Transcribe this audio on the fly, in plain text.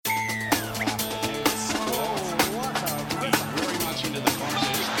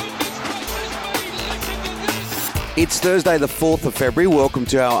It's Thursday the 4th of February. Welcome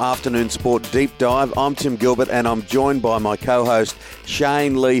to our afternoon sport deep dive. I'm Tim Gilbert and I'm joined by my co-host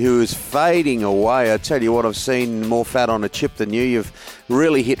Shane Lee, who is fading away. I tell you what, I've seen more fat on a chip than you. You've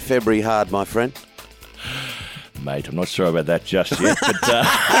really hit February hard, my friend. Mate, I'm not sure about that just yet, but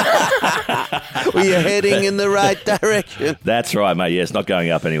well, you're heading in the right direction. That's right, mate. Yeah, it's not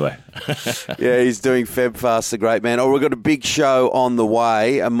going up anyway. Yeah, he's doing Feb Fast, the great man. Oh, we've got a big show on the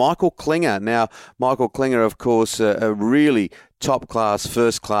way. Michael Klinger. Now, Michael Klinger, of course, a really top-class,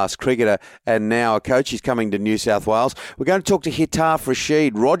 first-class cricketer, and now a coach. He's coming to New South Wales. We're going to talk to Hitaf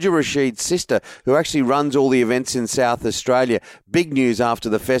Rashid, Roger Rashid's sister, who actually runs all the events in South Australia. Big news after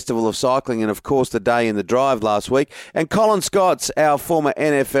the Festival of Cycling and, of course, the Day in the Drive last week. And Colin Scotts, our former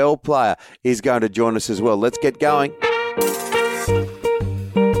NFL player, is going to join us as well. Let's get going.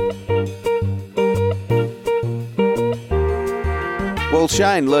 Well,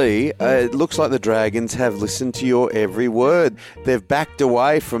 Shane Lee, it looks like the Dragons have listened to your every word. They've backed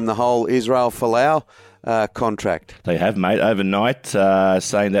away from the whole Israel Folau contract. They have, mate, overnight,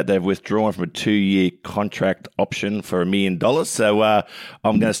 saying that they've withdrawn from a 2-year contract option for $1 million. So I'm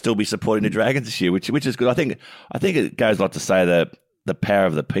going to still be supporting the Dragons this year, which is good. I think it goes a lot to say that the power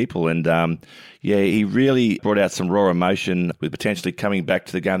of the people. And, he really brought out some raw emotion with potentially coming back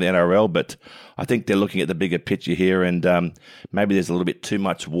to the game of the NRL. But I think they're looking at the bigger picture here, and maybe there's a little bit too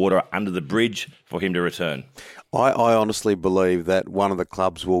much water under the bridge for him to return. I honestly believe that one of the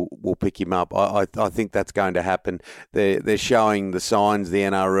clubs will pick him up. I think that's going to happen. They're showing the signs, the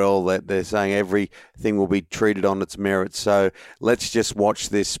NRL, that they're saying everything will be treated on its merits. So let's just watch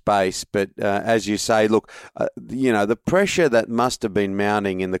this space. But as you say, look, the pressure that must have been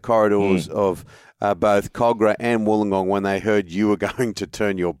mounting in the corridors of both Cogra and Wollongong when they heard you were going to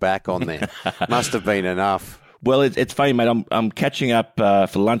turn your back on them must have been enough. Well, it's funny, mate. I'm catching up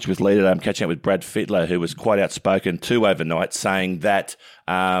for lunch with Leader. I'm catching up with Brad Fittler, who was quite outspoken too overnight, saying that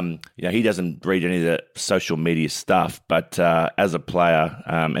he doesn't read any of the social media stuff, but as a player,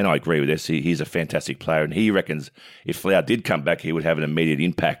 and I agree with this, he's a fantastic player, and he reckons if Folau did come back, he would have an immediate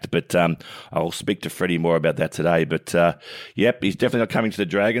impact. But I'll speak to Freddie more about that today. But he's definitely not coming to the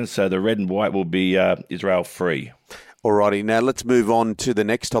Dragons, so the red and white will be Israel free. Alrighty, now let's move on to the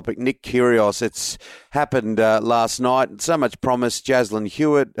next topic. Nick Kyrgios, it's happened last night. So much promise. Jaslyn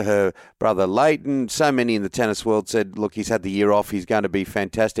Hewitt, her brother Leighton, so many in the tennis world said, look, he's had the year off. He's going to be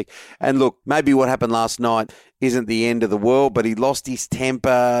fantastic. And look, maybe what happened last night isn't the end of the world, but he lost his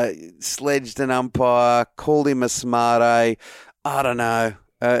temper, sledged an umpire, called him a smart A. I don't know.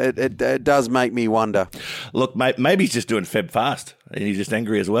 It does make me wonder. Look, mate, maybe he's just doing Feb Fast and he's just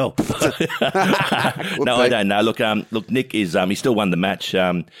angry as well. No, I don't know. Look, Nick is he still won the match.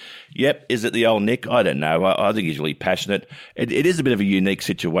 Is it the old Nick? I don't know. I think he's really passionate. It is a bit of a unique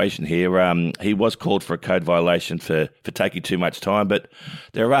situation here. He was called for a code violation for taking too much time, but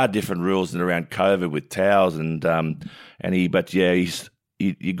there are different rules around COVID with towels he's.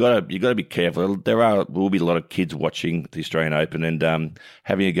 You got to be careful. There will be a lot of kids watching the Australian Open, and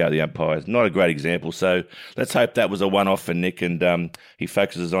having a go at the umpires, not a great example. So let's hope that was a one-off for Nick, and he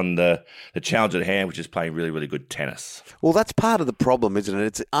focuses on the challenge at hand, which is playing really, really good tennis. Well, that's part of the problem, isn't it?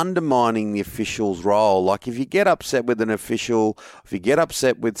 It's undermining the official's role. Like if you get upset with an official, if you get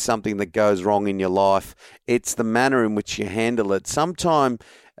upset with something that goes wrong in your life, it's the manner in which you handle it. Sometimes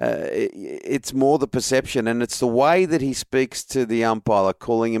it's more the perception, and it's the way that he speaks to the umpire, like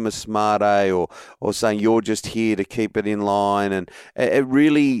calling him a smart A or saying you're just here to keep it in line, and it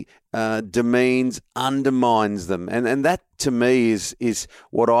really demeans, undermines them, and that to me is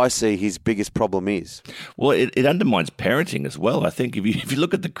what I see his biggest problem is. Well, it undermines parenting as well. I think if you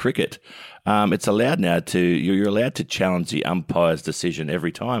look at the cricket, it's allowed now you're allowed to challenge the umpire's decision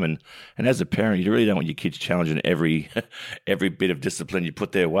every time, and as a parent, you really don't want your kids challenging every bit of discipline you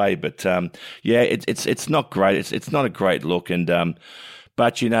put their way. But it's not great. It's not a great look, and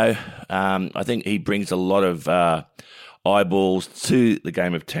but I think he brings a lot of eyeballs to the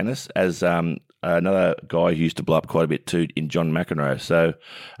game of tennis as another guy who used to blow up quite a bit too in John McEnroe. So,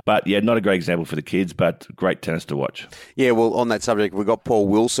 but not a great example for the kids, but great tennis to watch. Yeah, well, on that subject, we've got Paul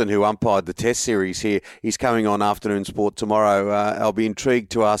Wilson, who umpired the Test series here. He's coming on Afternoon Sport tomorrow. I'll be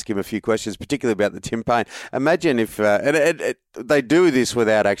intrigued to ask him a few questions, particularly about the Tim Paine. Imagine if, they do this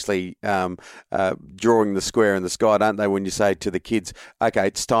without actually drawing the square in the sky, don't they, when you say to the kids, okay,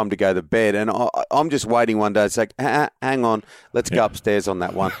 it's time to go to bed. And I'm just waiting one day to say, hang on, let's go upstairs on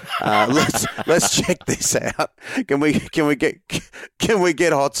that one. Let's check this out. Can we get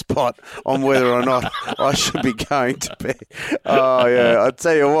hotspot on whether or not I should be going to bed? Oh, yeah, I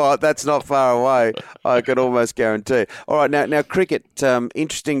tell you what, that's not far away. I can almost guarantee. All right, now cricket,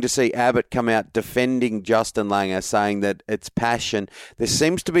 interesting to see Abbott come out defending Justin Langer, saying that it's passion. There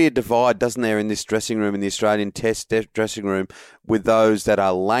seems to be a divide, doesn't there, in this dressing room, in the Australian Test dressing room, with those that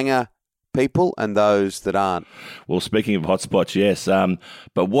are Langer people and those that aren't. Well, speaking of hotspots, yes.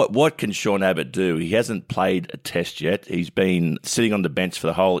 But what can Sean Abbott do? He hasn't played a test yet. He's been sitting on the bench for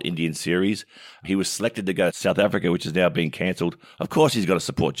the whole Indian series. He was selected to go to South Africa, which is now being cancelled. Of course, he's got to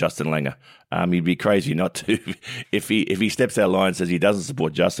support Justin Langer. He'd be crazy not to. If he steps out of line and says he doesn't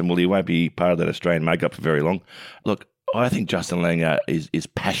support Justin, well, he won't be part of that Australian makeup for very long. Look, I think Justin Langer is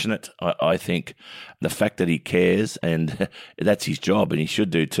passionate. I think the fact that he cares, and that's his job, and he should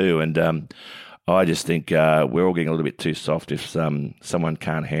do too. And I just think we're all getting a little bit too soft if someone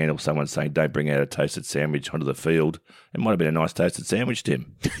can't handle someone saying, don't bring out a toasted sandwich onto the field. It might have been a nice toasted sandwich,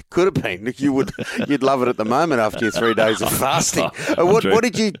 Tim. Could have been. You'd love it at the moment after your 3 days of fasting. What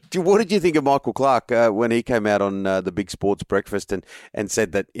did you think of Michael Clark when he came out on the Big Sports Breakfast and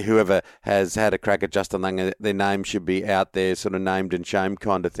said that whoever has had a crack at Justin Langer, their name should be out there, sort of named and shamed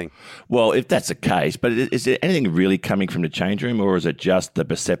kind of thing? Well, if that's the case, but is there anything really coming from the change room, or is it just the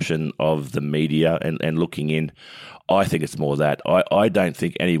perception of the media and looking in? I think it's more that. I don't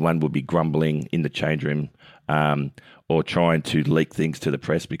think anyone would be grumbling in the change room or trying to leak things to the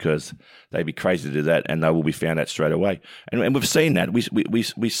press, because they'd be crazy to do that, and they will be found out straight away. And we've seen that.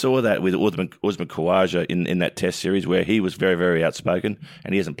 We saw that with Usman Khawaja in that Test series, where he was very, very outspoken,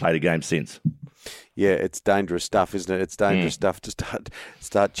 and he hasn't played a game since. Yeah, it's dangerous stuff, isn't it? It's dangerous stuff to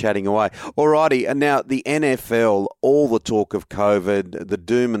start chatting away. Alrighty, and now the NFL, all the talk of COVID, the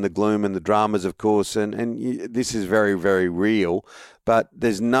doom and the gloom and the dramas, of course, and this is very, very real, but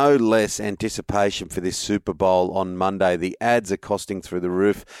there's no less anticipation for this Super Bowl on Monday. The ads are costing through the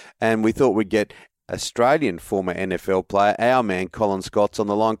roof, and we thought we'd get Australian former NFL player, our man Colin Scott's on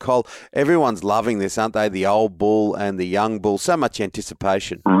the line. Col, everyone's loving this, aren't they? The old bull and the young bull. So much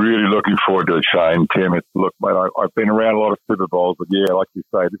anticipation. Really looking forward to it, Shane. Tim, look, mate, I've been around a lot of Super Bowls, but yeah, like you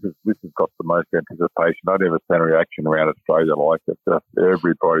say, this has got the most anticipation. I've never seen a reaction around Australia like it. Just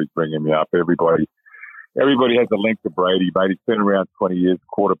everybody's bringing me up. Everybody has a link to Brady, mate. He's been around 20 years,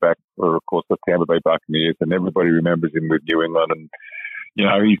 quarterback for, of course, the Tampa Bay Buccaneers, and everybody remembers him with New England. And you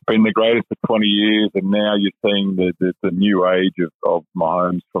know, he's been the greatest for 20 years, and now you're seeing the new age of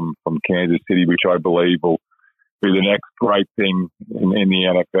Mahomes from Kansas City, which I believe will be the next great thing in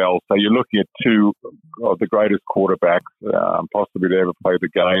the NFL. So you're looking at two of the greatest quarterbacks possibly to ever play the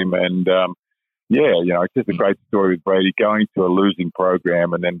game. And, yeah, you know, it's just a great story with Brady going to a losing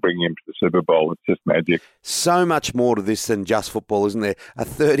program and then bringing him to the Super Bowl. It's just magic. So much more to this than just football, isn't there? A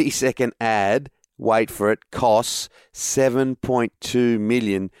 30-second ad, wait for it, costs 7.2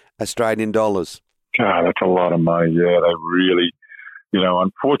 million Australian dollars. God, that's a lot of money. Yeah, they really, you know,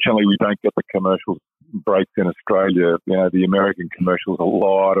 unfortunately we don't get the commercial breaks in Australia. You know, the American commercials, a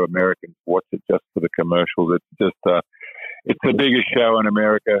lot of Americans watch it just for the commercials. It's just, it's the biggest show in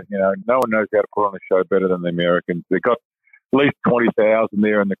America. You know, no one knows how to put on a show better than the Americans. They've got at least 20,000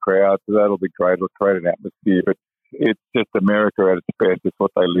 there in the crowd, so that'll be great. It'll create an atmosphere, but it's just America at its best. It's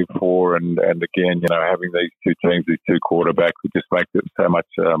what they live for. And again, you know, having these two teams, these two quarterbacks, it just makes it so much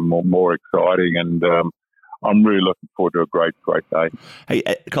more exciting. And I'm really looking forward to a great day. Hey,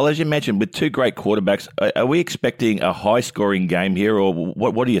 Colin, as you mentioned, with two great quarterbacks, are we expecting a high-scoring game here, or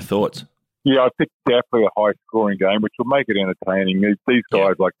what are your thoughts? Yeah, I think definitely a high-scoring game, which will make it entertaining. These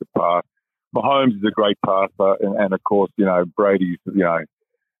guys like to pass. Mahomes is a great passer, and of course, you know, Brady's, you know,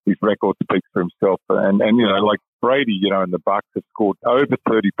 his record speaks for himself. And you know, like Brady, you know, and the Bucs have scored over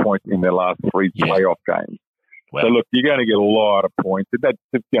 30 points in their last three playoff games. Wow. So, look, you're going to get a lot of points. And that's,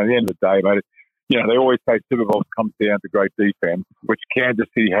 you know, at the end of the day, mate, you know, they always say Super Bowl comes down to great defense, which Kansas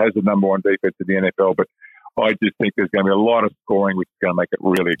City has the number one defense in the NFL. But I just think there's going to be a lot of scoring, which is going to make it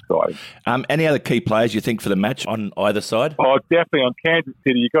really exciting. Any other key players you think for the match on either side? Oh, definitely on Kansas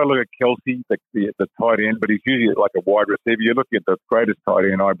City. You've got to look at Kelsey, the tight end, but he's usually like a wide receiver. You're looking at the greatest tight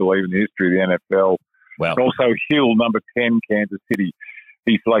end, I believe, in the history of the NFL. Wow. And also Hill, number 10, Kansas City.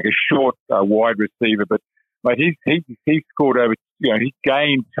 He's like a short wide receiver, but mate, he scored over, you know, he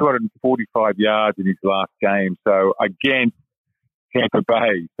gained 245 yards in his last game. So against Tampa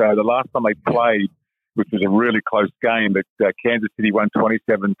Bay. So the last time they played, which was a really close game, but Kansas City won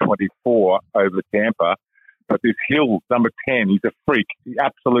 27-24 over Tampa. But this Hill, number 10, he's a freak, the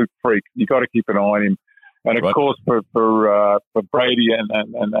absolute freak. You got to keep an eye on him. And of course, for Brady and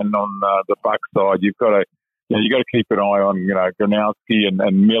on the Bucks side, you got to keep an eye on Gronowski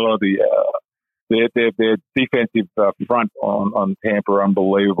and Miller. Their defensive front on Tampa are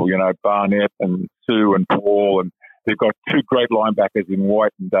unbelievable. Barnett and Sue and Paul, and they've got two great linebackers in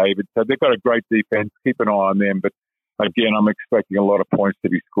White and David. So they've got a great defense. Keep an eye on them. But again, I'm expecting a lot of points to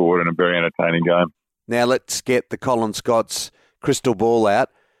be scored in a very entertaining game. Now let's get the Colin Scott's crystal ball out.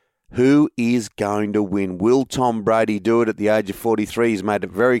 Who is going to win? Will Tom Brady do it at the age of 43? He's made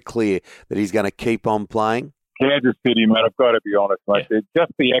it very clear that he's going to keep on playing. Kansas City, mate, I've got to be honest, mate. It's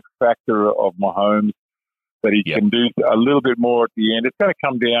just the X factor of Mahomes that he can do a little bit more at the end. It's going to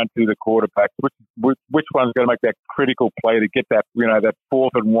come down to the quarterback. Which one's going to make that critical play to get that, that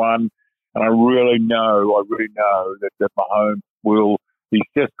 4th and 1? And I really know that Mahomes will. He's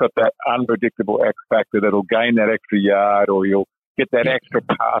just got that unpredictable X factor that'll gain that extra yard, or he'll get that extra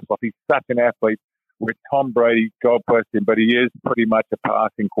pass off. He's such an athlete. With Tom Brady, God bless him, but he is pretty much a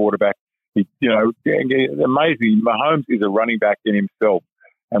passing quarterback. Amazing. Mahomes is a running back in himself.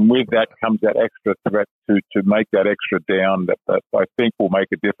 And with that comes that extra threat to make that extra down that I think will make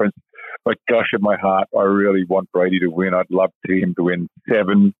a difference. But gosh, in my heart, I really want Brady to win. I'd love to see him to win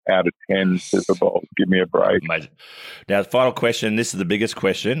 7 out of 10 Super Bowls. Give me a break. Amazing. Now, the final question. This is the biggest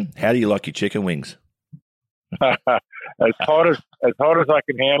question. How do you like your chicken wings? as hot as I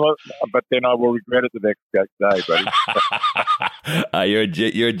can handle it, but then I will regret it the next day, buddy.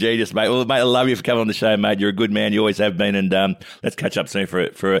 You're a genius, mate. Well, mate, I love you for coming on the show, mate. You're a good man. You always have been, and let's catch up soon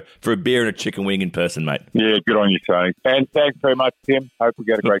for a beer and a chicken wing in person, mate. Yeah, good on you, Tony. And thanks very much, Tim. Hope we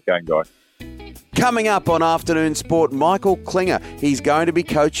get a great game, guys. Coming up on Afternoon Sport, Michael Klinger. He's going to be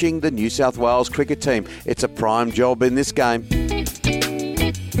coaching the New South Wales cricket team. It's a prime job in this game.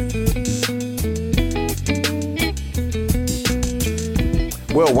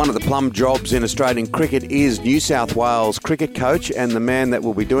 Well, one of the plum jobs in Australian cricket is New South Wales cricket coach, and the man that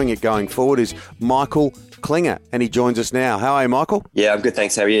will be doing it going forward is Michael Klinger, and he joins us now. How are you, Michael? Yeah, I'm good,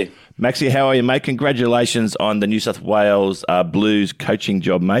 thanks. How are you? Maxie, how are you, mate? Congratulations on the New South Wales Blues coaching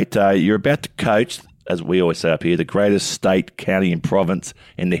job, mate. You're about to coach, as we always say up here, the greatest state, county and province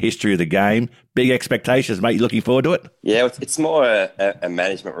in the history of the game. Big expectations, mate. You looking forward to it? Yeah, it's more a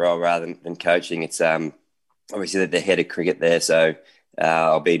management role rather than coaching. It's obviously the head of cricket there, so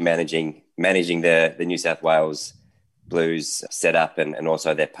I'll be managing the New South Wales Blues setup and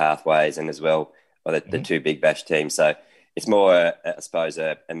also their pathways, and as well the two Big Bash teams. So it's more, I suppose,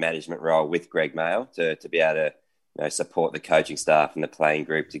 a management role with Greg Mail to be able to support the coaching staff and the playing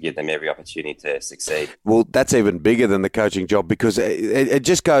group to give them every opportunity to succeed. Well, that's even bigger than the coaching job, because it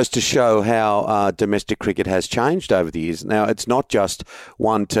just goes to show how domestic cricket has changed over the years. Now, it's not just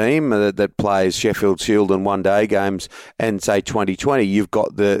one team that plays Sheffield Shield and one-day games and, say, 2020. You've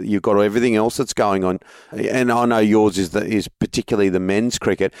got everything else that's going on. And I know yours is particularly the men's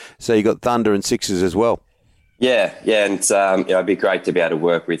cricket, so you've got Thunder and Sixers as well. Yeah, and it'd be great to be able to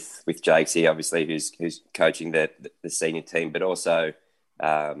work with Jakesy, obviously, who's coaching the senior team, but also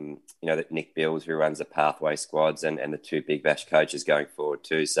that Nick Bills, who runs the pathway squads, and the two Big Bash coaches going forward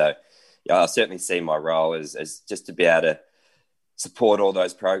too. So I certainly see my role as just to be able to support all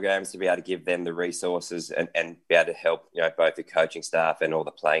those programs, to be able to give them the resources and be able to help both the coaching staff and all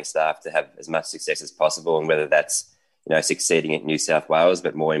the playing staff to have as much success as possible, and whether that's succeeding at New South Wales,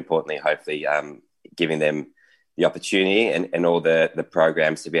 but more importantly, hopefully giving them the opportunity and all the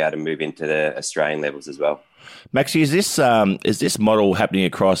programs to be able to move into the Australian levels as well. Maxie, is this model happening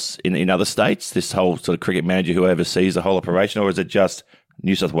across in other states, this whole sort of cricket manager who oversees the whole operation, or is it just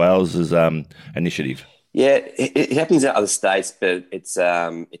New South Wales' initiative? Yeah, it happens in other states, but it's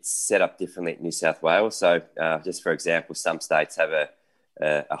set up differently at New South Wales. So just for example, some states have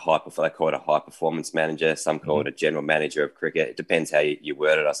they call it a high performance manager, some call it a general manager of cricket. It depends how you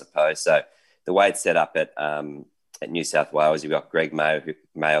word it, I suppose. So the way it's set up at New South Wales, you've got Greg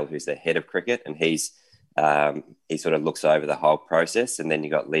Mail, who's the head of cricket, and he sort of looks over the whole process. And then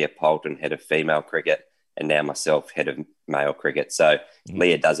you've got Leah Poulton, head of female cricket, and now myself, head of male cricket. So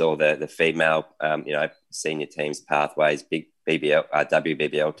Leah does all the female, senior teams, pathways, big BBL,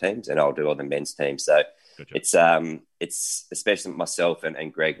 WBBL teams, and I'll do all the men's teams. So gotcha. It's especially myself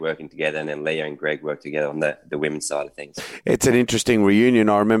and Greg working together, and then Leah and Greg work together on the women's side of things. It's an interesting reunion.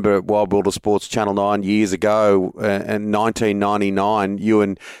 I remember at Wild Wilder Sports Channel 9 years ago in 1999, you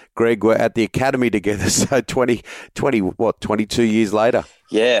and Greg were at the academy together. So 22 years later?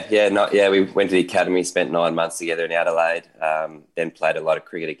 Yeah. We went to the academy, spent 9 months together in Adelaide, then played a lot of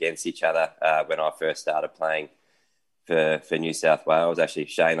cricket against each other when I first started playing for New South Wales. Actually,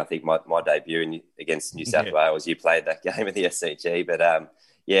 Shane, I think my debut against New South Wales, you played that game at the SCG. But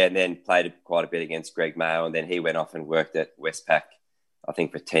and then played quite a bit against Greg Mayo, and then he went off and worked at Westpac, I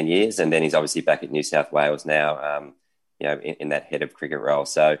think, for 10 years, and then he's obviously back at New South Wales now, in that head of cricket role.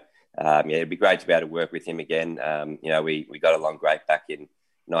 So, it'd be great to be able to work with him again. We got along great back in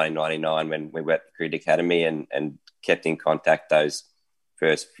 1999 when we were at the Cricket Academy and kept in contact those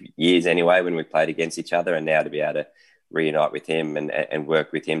first years anyway when we played against each other, and now to be able to reunite with him and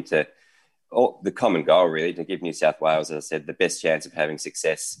work with him to the common goal really to give New South Wales, as I said, the best chance of having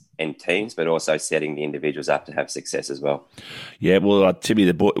success in teams, but also setting the individuals up to have success as well. Yeah, well,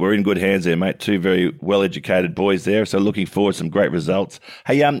 Timmy, we're in good hands there, mate. Two very well-educated boys there, so looking forward to some great results.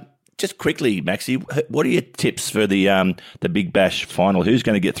 Hey, just quickly, Maxie, what are your tips for the Big Bash final? Who's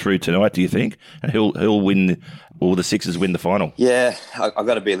going to get through tonight, do you think? And who'll win? Will the Sixers win the final? Yeah, I've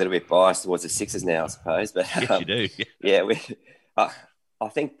got to be a little bit biased towards the Sixers now, I suppose. But yes, you do. I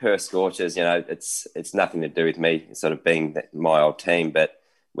think Perth Scorchers, it's nothing to do with me sort of being my old team, but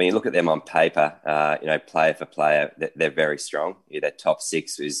when you look at them on paper, player for player, they're very strong. Their top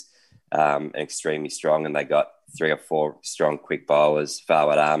six is extremely strong, and they got 3 or 4 strong quick bowlers,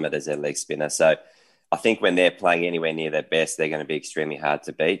 Fawad Ahmed as their leg spinner. So I think when they're playing anywhere near their best, they're going to be extremely hard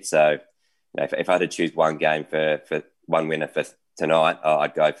to beat. So if I had to choose one game for one winner for tonight,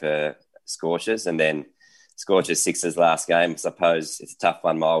 I'd go for Scorchers, and then Scorchers Sixers last game. I suppose it's a tough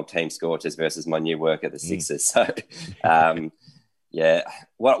one, my old team Scorchers versus my new work at the Sixers. So,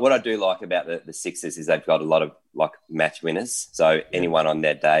 what I do like about the Sixers is they've got a lot of match winners. So anyone on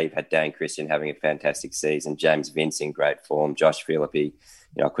their day, you've had Dan Christian having a fantastic season, James Vince in great form, Josh Phillippe.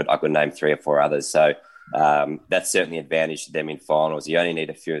 I could name 3 or 4 others. So that's certainly an advantage to them in finals. You only need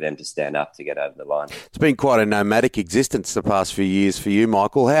a few of them to stand up to get over the line. It's been quite a nomadic existence the past few years for you,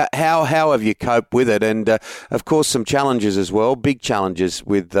 Michael. How have you coped with it? And, of course, some challenges as well, big challenges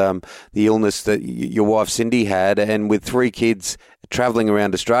with the illness that your wife Cindy had, and with 3 kids travelling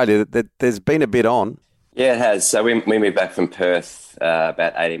around Australia, that there's been a bit on. Yeah, it has. So we moved back from Perth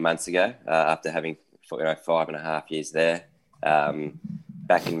about 18 months ago after having 5.5 years there.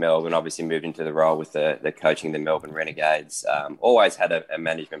 Back in Melbourne, obviously moved into the role with the coaching the Melbourne Renegades. Always had a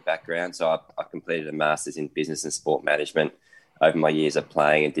management background, so I completed a Masters in Business and Sport Management over my years of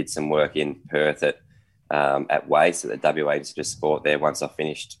playing, and did some work in Perth at WAIS, at the WA Institute of Sport there once I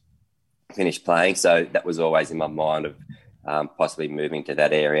finished playing. So that was always in my mind of possibly moving to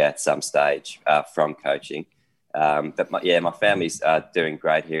that area at some stage from coaching. But my family's doing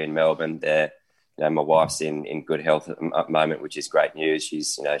great here in Melbourne. They're my wife's in good health at the moment, which is great news.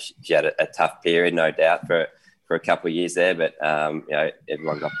 She had a tough period, no doubt, for a couple of years there, but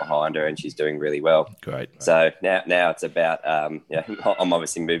everyone got behind her and she's doing really well. Great. So now it's about I'm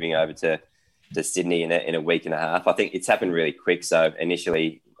obviously moving over to Sydney in a week and a half. I think it's happened really quick. So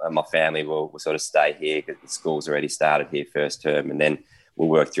initially, my family will sort of stay here because the school's already started here first term, and then we'll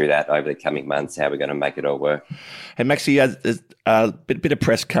work through that over the coming months, how we're going to make it all work. Hey, Maxie, there's a bit of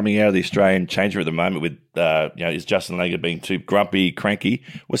press coming out of the Australian change room at the moment with, is Justin Langer being too grumpy, cranky?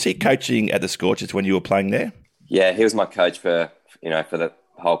 Was he coaching at the Scorchers when you were playing there? Yeah, he was my coach for the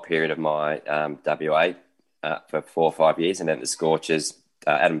whole period of my WA for 4 or 5 years, and then at the Scorchers,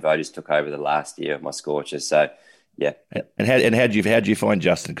 Adam Voters took over the last year of my Scorchers. So, yeah. And how do you find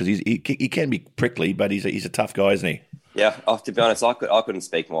Justin? Because he can be prickly, but he's a tough guy, isn't he? Yeah, to be honest, I couldn't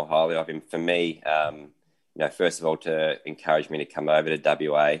speak more highly of him. For me, first of all, to encourage me to come over to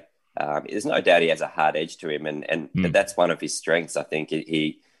WA, there's no doubt he has a hard edge to him, and that's one of his strengths. I think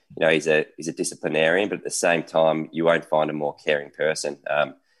he's a disciplinarian, but at the same time, you won't find a more caring person.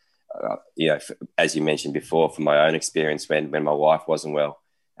 As you mentioned before, from my own experience, when my wife wasn't well,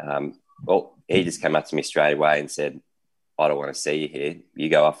 he just came up to me straight away and said, "I don't want to see you here. You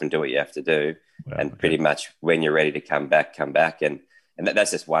go off and do what you have to do." Wow, and pretty much when you're ready to come back. And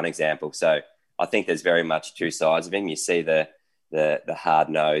that's just one example. So I think there's very much 2 sides of him. You see the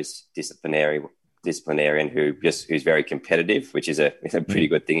hard-nosed disciplinarian who's very competitive, which is a pretty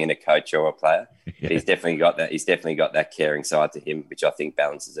good thing in a coach or a player. Yeah. But he's definitely got that caring side to him, which I think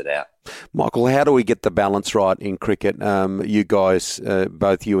balances it out. Michael, how do we get the balance right in cricket? You guys,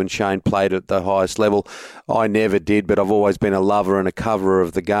 both you and Shane, played at the highest level. I never did, but I've always been a lover and a coverer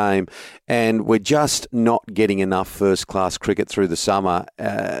of the game, and we're just not getting enough first-class cricket through the summer.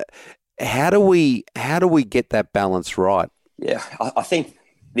 How do we get that balance right? Yeah, I think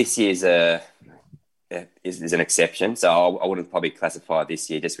this year's is an exception. So I wouldn't probably classify this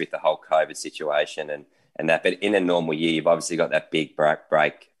year just with the whole COVID situation and that. But in a normal year, you've obviously got that big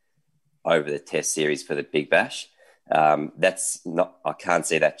break over the Test series for the Big Bash. That's not. I can't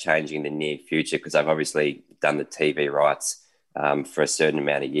see that changing in the near future because I've obviously done the TV rights for a certain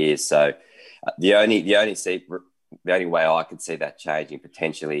amount of years. So the only way I could see that changing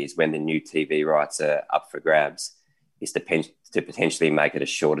potentially is when the new TV rights are up for grabs, is to potentially make it a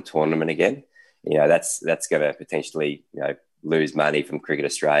shorter tournament again. That's going to potentially lose money from Cricket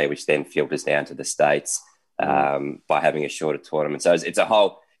Australia, which then filters down to the States by having a shorter tournament. So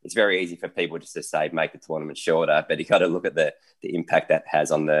it's very easy for people just to say make the tournament shorter, but you got to look at the impact that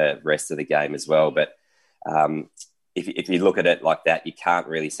has on the rest of the game as well. But if you look at it like that, you can't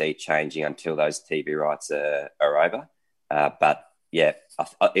really see it changing until those TV rights are over. But yeah,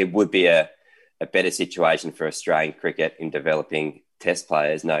 it would be a better situation for Australian cricket in developing test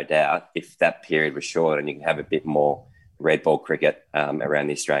players, no doubt, if that period was short and you can have a bit more red ball cricket around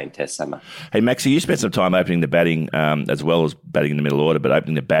the Australian Test summer. Hey, Maxie, you spent some time opening the batting as well as batting in the middle order, but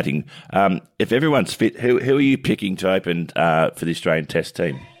opening the batting. If everyone's fit, who are you picking to open for the Australian Test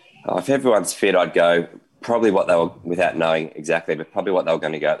team? If everyone's fit, I'd go probably what they were, without knowing exactly, but probably what they were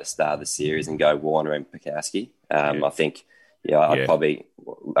going to go at the start of the series and go Warner and Pekowski. I think,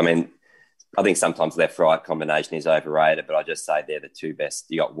 I think sometimes left-right combination is overrated, but I just say they're the two best.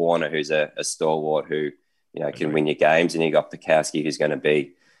 You got Warner, who's a stalwart who can win your games, and you got Pekowski, who's going to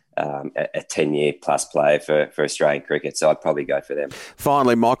be a 10-year plus player for Australian cricket. So I'd probably go for them.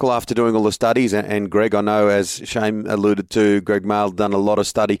 Finally, Michael, after doing all the studies, and Greg, I know, as Shane alluded to, Greg Mail done a lot of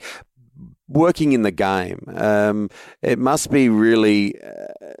study. Working in the game, it must be really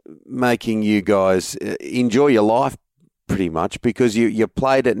making you guys enjoy your life pretty much, because you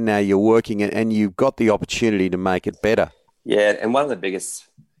played it and now you're working it and you've got the opportunity to make it better. Yeah, and one of the biggest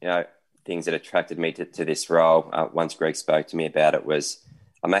things that attracted me to this role, once Greg spoke to me about it, was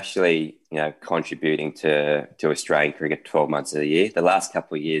I'm actually contributing to Australian cricket 12 months of the year. The last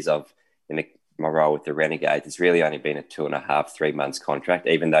couple of years in my role with the Renegades, it's really only been a 2.5, 3 months contract,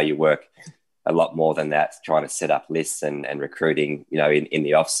 even though you work a lot more than that trying to set up lists and recruiting in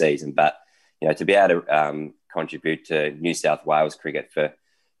the off season. But to be able to contribute to New South Wales cricket for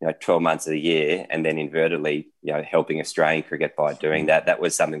 12 months of the year, and then invertedly helping Australian cricket by doing that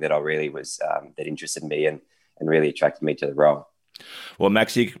was something that I really was that interested me and really attracted me to the role. Well,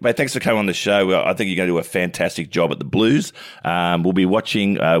 Maxie, mate, thanks for coming on the show. I think you're going to do a fantastic job at the Blues. We'll be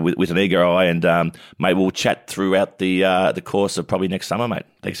watching with an eager eye, and mate, we'll chat throughout the course of probably next summer, mate.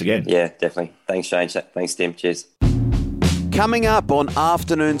 Thanks again. Yeah, definitely. Thanks, Shane. Thanks, Tim. Cheers. Coming up on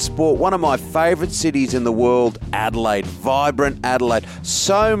Afternoon Sport, one of my favourite cities in the world, Adelaide. Vibrant Adelaide.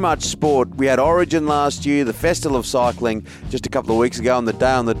 So much sport. We had Origin last year, the Festival of Cycling just a couple of weeks ago on the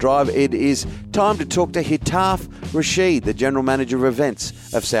Day on the Drive. It is time to talk to Hitaf Rashid, the General Manager of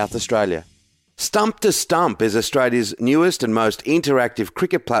Events of South Australia. Stump to Stump is Australia's newest and most interactive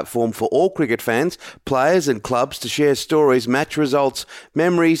cricket platform for all cricket fans, players and clubs to share stories, match results,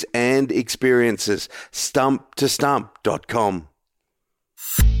 memories and experiences. StumpToStump.com.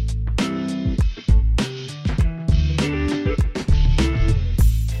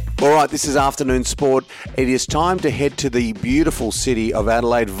 All right, this is Afternoon Sport. It is time to head to the beautiful city of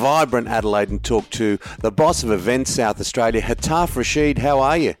Adelaide, vibrant Adelaide, and talk to the boss of Events South Australia, Hitaf Rashid. How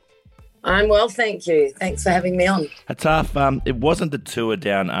are you? I'm well, thank you. Thanks for having me on. Hitaf, it wasn't the tour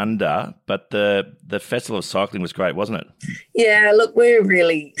down under, but the Festival of Cycling was great, wasn't it? Yeah, look, we're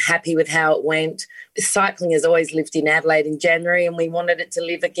really happy with how it went. Cycling has always lived in Adelaide in January, and we wanted it to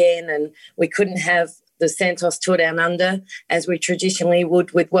live again, and we couldn't have the Santos Tour Down Under as we traditionally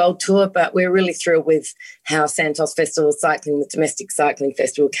would with World Tour, but we're really thrilled with how Santos Festival of Cycling, the domestic cycling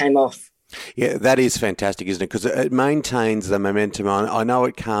festival, came off. Yeah, that is fantastic, isn't it? Because it maintains the momentum. I know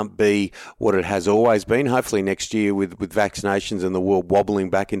it can't be what it has always been. Hopefully next year with vaccinations and the world wobbling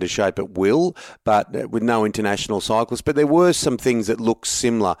back into shape, it will, but with no international cyclists. But there were some things that looked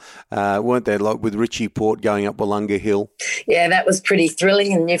similar, weren't there, like with Richie Port going up Wollonga Hill? Yeah, that was pretty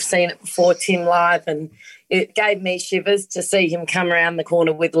thrilling, and you've seen it before, Tim, live, and it gave me shivers to see him come around the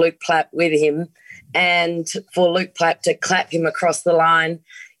corner with Luke Plapp with him, and for Luke Plapp to clap him across the line.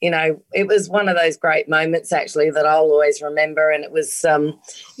 It was one of those great moments, actually, that I'll always remember. And it was,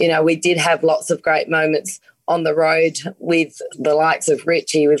 we did have lots of great moments on the road with the likes of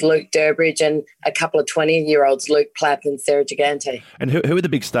Richie, with Luke Durbridge, and a couple of 20-year-olds, Luke Plapp and Sarah Gigante. And who are the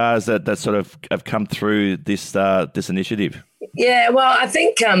big stars that sort of have come through this initiative? Yeah, well, I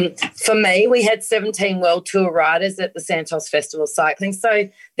think for me, we had 17 World Tour riders at the Santos Festival of Cycling, so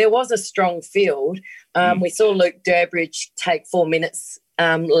there was a strong field. We saw Luke Durbridge take 4 minutes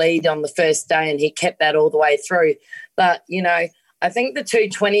lead on the first day, and he kept that all the way through. But, I think the two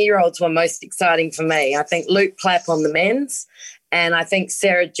 20-year-olds were most exciting for me. I think Luke Plapp on the men's and I think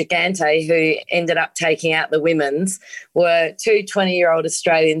Sarah Gigante, who ended up taking out the women's, were two 20-year-old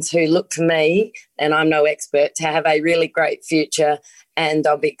Australians who look to me, and I'm no expert, to have a really great future. And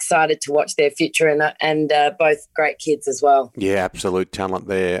I'll be excited to watch their future, and both great kids as well. Yeah, absolute talent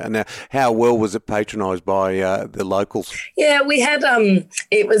there. And now, how well was it patronised by the locals? Yeah, we had,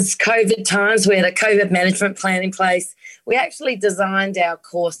 it was COVID times. We had a COVID management plan in place. We actually designed our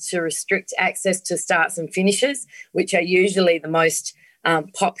course to restrict access to starts and finishes, which are usually the most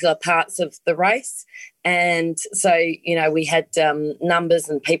popular parts of the race. And so, we had numbers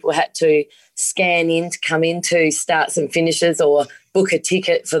and people had to scan in to come into starts and finishes or book a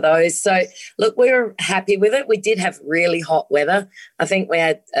ticket for those. So, look, we were happy with it. We did have really hot weather. I think we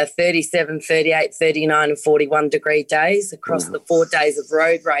had 37, 38, 39 and 41 degree days across the 4 days of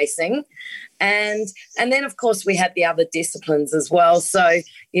road racing. And then, of course, we had the other disciplines as well. So,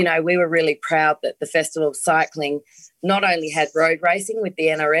 we were really proud that the Festival of Cycling not only had road racing with the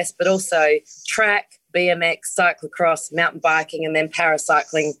NRS, but also track, BMX, cyclocross, mountain biking, and then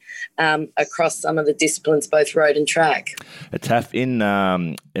paracycling across some of the disciplines, both road and track. Taff, in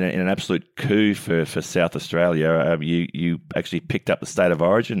an absolute coup for South Australia, you actually picked up the State of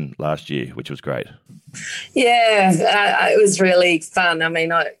Origin last year, which was great. Yeah, it was really fun. I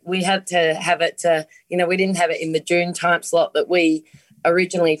mean, we had to have it, we didn't have it in the June time slot that we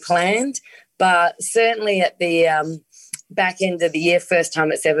originally planned, but certainly at the back end of the year, first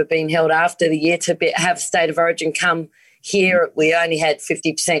time it's ever been held after the year, to have State of Origin come here. We only had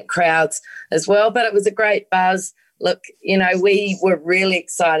 50% crowds as well, but it was a great buzz. Look, we were really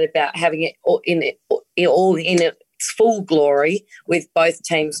excited about having it all in its full glory, with both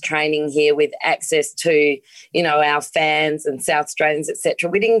teams training here, with access to, our fans and South Australians, etc.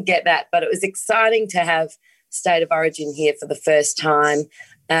 We didn't get that, but it was exciting to have State of Origin here for the first time.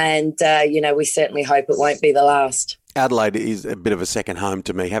 And, we certainly hope it won't be the last. Adelaide is a bit of a second home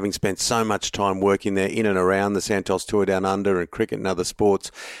to me, having spent so much time working there in and around the Santos Tour Down Under and cricket and other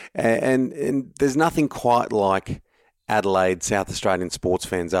sports. And there's nothing quite like Adelaide South Australian sports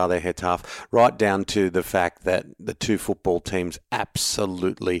fans, are there, Hetaf? Right down to the fact that the two football teams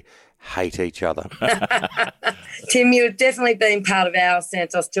absolutely hate each other. Tim, you've definitely been part of our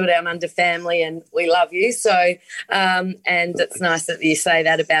Santos Tour Down Under family, and we love you. So, and it's nice that you say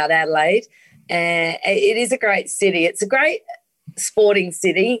that about Adelaide. It is a great city. It's a great sporting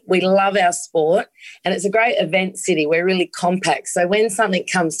city. We love our sport, and it's a great event city. We're really compact. So when something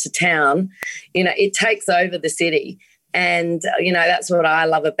comes to town, it takes over the city. And, that's what I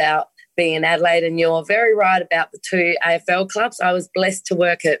love about being in Adelaide. And you're very right about the two AFL clubs. I was blessed to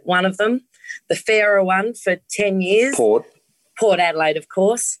work at one of them, the fairer one, for 10 years. Port Adelaide, of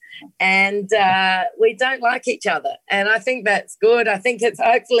course. And we don't like each other. And I think that's good. I think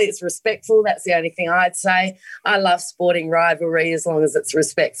hopefully it's respectful. That's the only thing I'd say. I love sporting rivalry as long as it's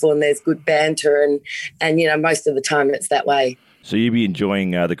respectful and there's good banter. And most of the time it's that way. So you'd be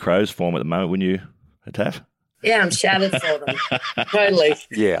enjoying the Crows form at the moment, wouldn't you, Taff? Yeah, I'm shattered for them. Totally.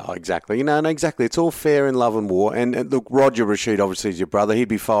 Yeah, exactly. Exactly. It's all fair in love and war. And look, Roger Rashid obviously is your brother. He'd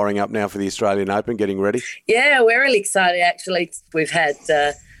be firing up now for the Australian Open, getting ready. Yeah, we're really excited, actually. We've had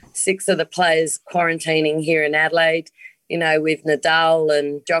 6 of the players quarantining here in Adelaide, with Nadal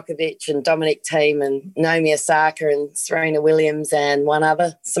and Djokovic and Dominic Thiem and Naomi Osaka and Serena Williams and one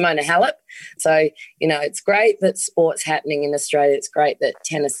other, Simona Halep. So, it's great that sport's happening in Australia. It's great that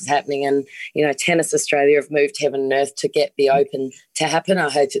tennis is happening. And, Tennis Australia have moved heaven and earth to get the Open to happen. I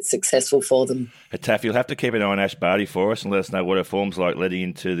hope it's successful for them. Taff, you'll have to keep an eye on Ash Barty for us and let us know what her form's like leading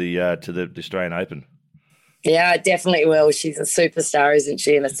into the Australian Open. Yeah, I definitely will. She's a superstar, isn't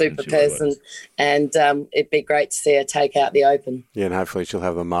she, and a super person. And it'd be great to see her take out the Open. Yeah, and hopefully she'll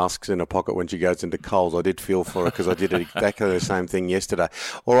have the masks in her pocket when she goes into Coles. I did feel for her because I did exactly the same thing yesterday.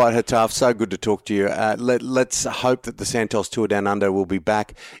 All right, Hetaf, so good to talk to you. Let's hope that the Santos Tour Down Under will be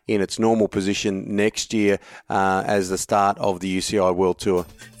back in its normal position next year as the start of the UCI World Tour.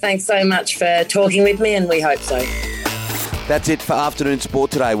 Thanks so much for talking with me, and we hope so. That's it for Afternoon Sport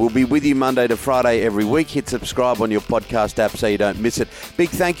today. We'll be with you Monday to Friday every week. Hit subscribe on your podcast app so you don't miss it. Big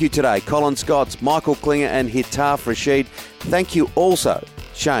thank you today, Colin Scotts, Michael Klinger and Hetaf Rashid. Thank you also,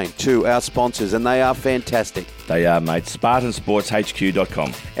 Shane, to our sponsors, and they are fantastic. They are, mate.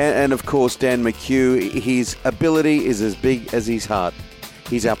 SpartanSportsHQ.com. And of course, Dan McHugh. His ability is as big as his heart.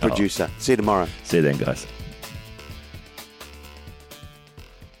 He's our producer. See you tomorrow. See you then, guys.